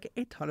sounds like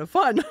a ton of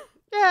fun.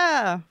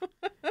 Yeah.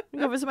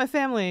 Go visit my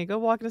family. Go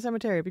walk in a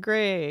cemetery. It'd be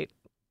great.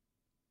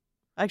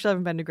 I actually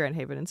haven't been to Grand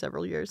Haven in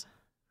several years.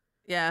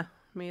 Yeah,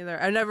 me either.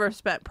 I've never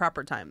spent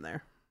proper time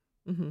there.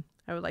 Mm-hmm.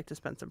 I would like to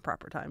spend some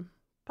proper time,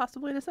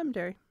 possibly in a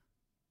cemetery.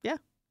 Yeah.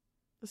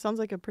 This sounds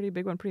like a pretty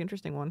big one, pretty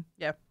interesting one.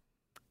 Yeah.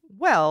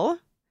 Well,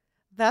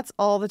 that's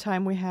all the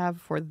time we have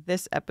for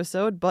this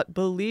episode, but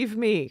believe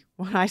me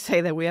when I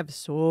say that we have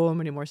so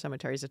many more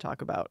cemeteries to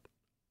talk about.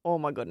 Oh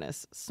my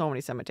goodness, so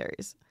many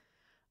cemeteries.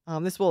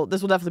 This will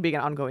definitely be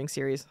an ongoing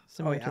series,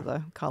 similar to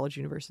the college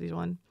universities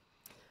one.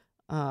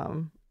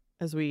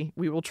 As we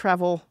will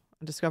travel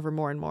and discover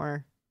more and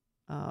more.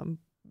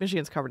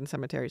 Michigan's covered in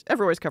cemeteries.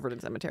 Everywhere's covered in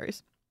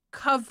cemeteries.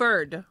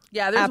 Covered.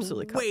 Yeah, there's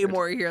Absolutely way covered.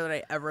 more here than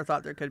I ever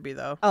thought there could be,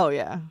 though. Oh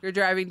yeah. You're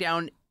driving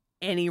down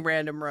any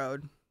random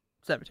road,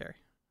 cemetery.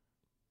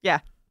 Yeah.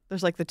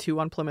 There's like the two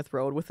on Plymouth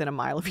Road within a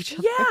mile of each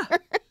other.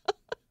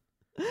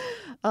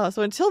 Yeah.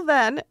 So until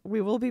then,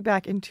 we will be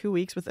back in 2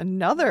 weeks with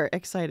another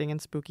exciting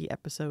and spooky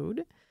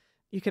episode.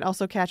 You can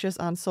also catch us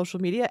on social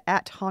media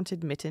at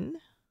Haunted Mitten.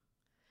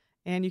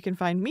 And you can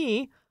find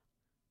me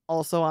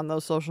also on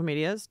those social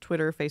medias,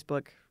 Twitter,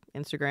 Facebook,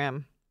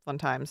 Instagram, fun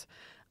times.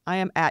 I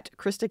am at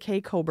Krista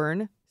K.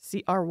 Coburn,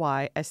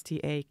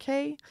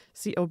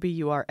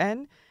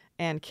 CrystakCoburn,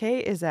 and K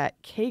is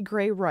at K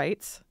Gray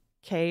Writes,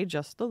 K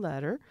just the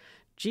letter,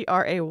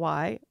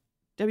 GrayWrites.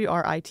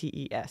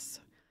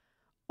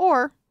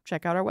 Or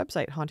check out our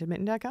website,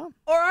 hauntedmitten.com.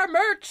 Or our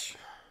merch.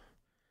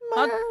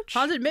 Merch.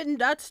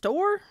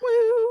 Hauntedmitten.store.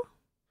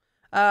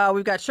 Woo.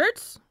 We've got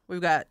shirts. We've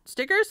got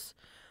stickers.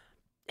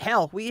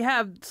 Hell, we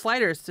have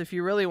sliders if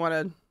you really want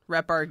to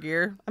rep our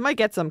gear. I might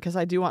get some because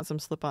I do want some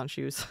slip-on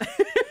shoes.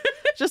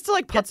 Just to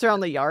like putz around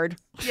the yard.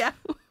 Yeah.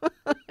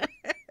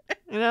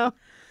 You know?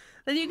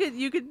 Then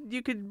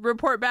you could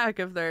report back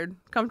if they're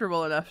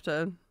comfortable enough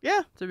to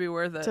be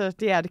worth it.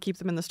 To keep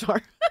them in the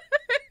store.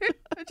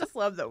 I just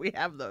love that we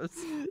have those.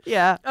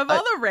 Yeah. Of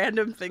all the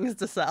random things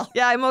to sell.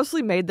 Yeah, I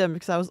mostly made them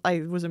because I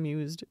was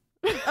amused.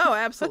 Oh,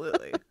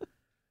 absolutely.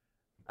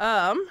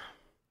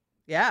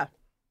 Yeah.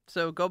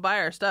 So go buy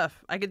our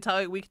stuff. We can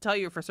tell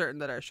you for certain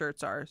that our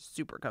shirts are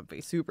super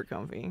comfy. Super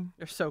comfy.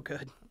 They're so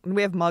good. And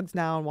we have mugs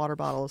now and water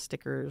bottles,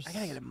 stickers. I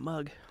gotta get a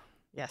mug.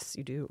 Yes,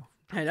 you do.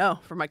 I know,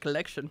 for my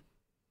collection.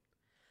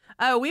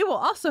 We will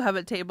also have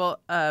a table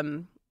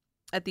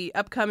at the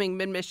upcoming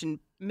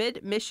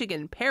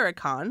Mid-Michigan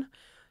Paracon.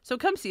 So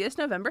come see us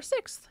November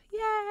 6th.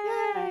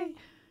 Yay!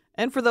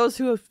 And for those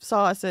who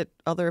saw us at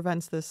other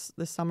events this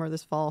summer,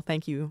 this fall,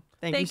 thank you.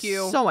 Thank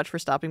you so much for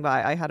stopping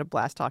by. I had a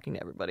blast talking to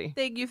everybody.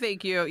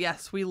 Thank you.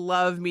 Yes, we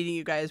love meeting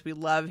you guys. We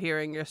love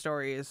hearing your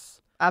stories.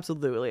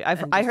 Absolutely.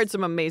 I heard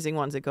some amazing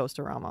ones at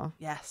Ghost-orama.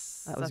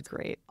 Yes. That was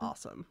great.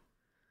 Awesome.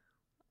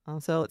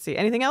 So let's see.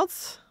 Anything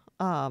else?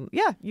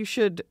 You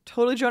should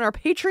totally join our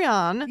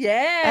Patreon.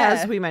 Yeah.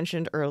 As we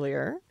mentioned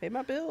earlier. Pay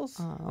my bills.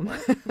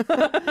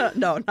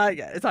 No, not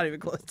yet. It's not even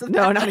close to that.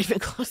 No, not even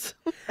close.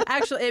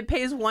 Actually, it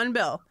pays one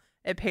bill.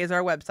 It pays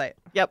our website.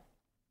 Yep.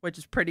 Which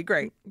is pretty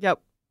great. Yep.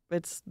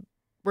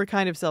 We're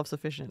kind of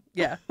self-sufficient.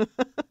 Yeah. So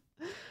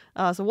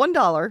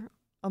 $1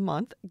 a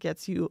month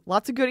gets you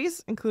lots of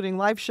goodies, including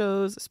live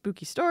shows,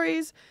 spooky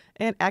stories,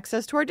 and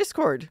access to our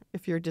Discord.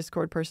 If you're a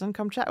Discord person,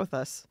 come chat with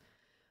us.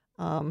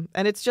 And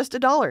it's just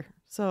 $1.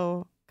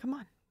 So come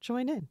on,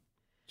 join in.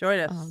 Join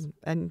us.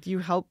 And you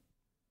help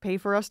pay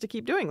for us to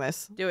keep doing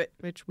this. Do it.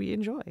 Which we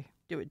enjoy.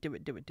 Do it.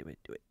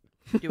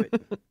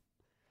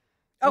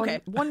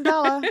 Okay.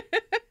 $1.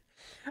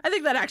 I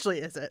think that actually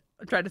is it.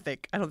 I'm trying to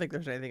think. I don't think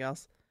there's anything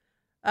else.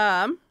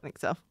 I think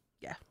so.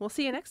 Yeah. We'll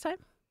see you next time.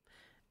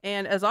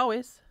 And as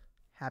always,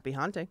 happy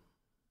haunting.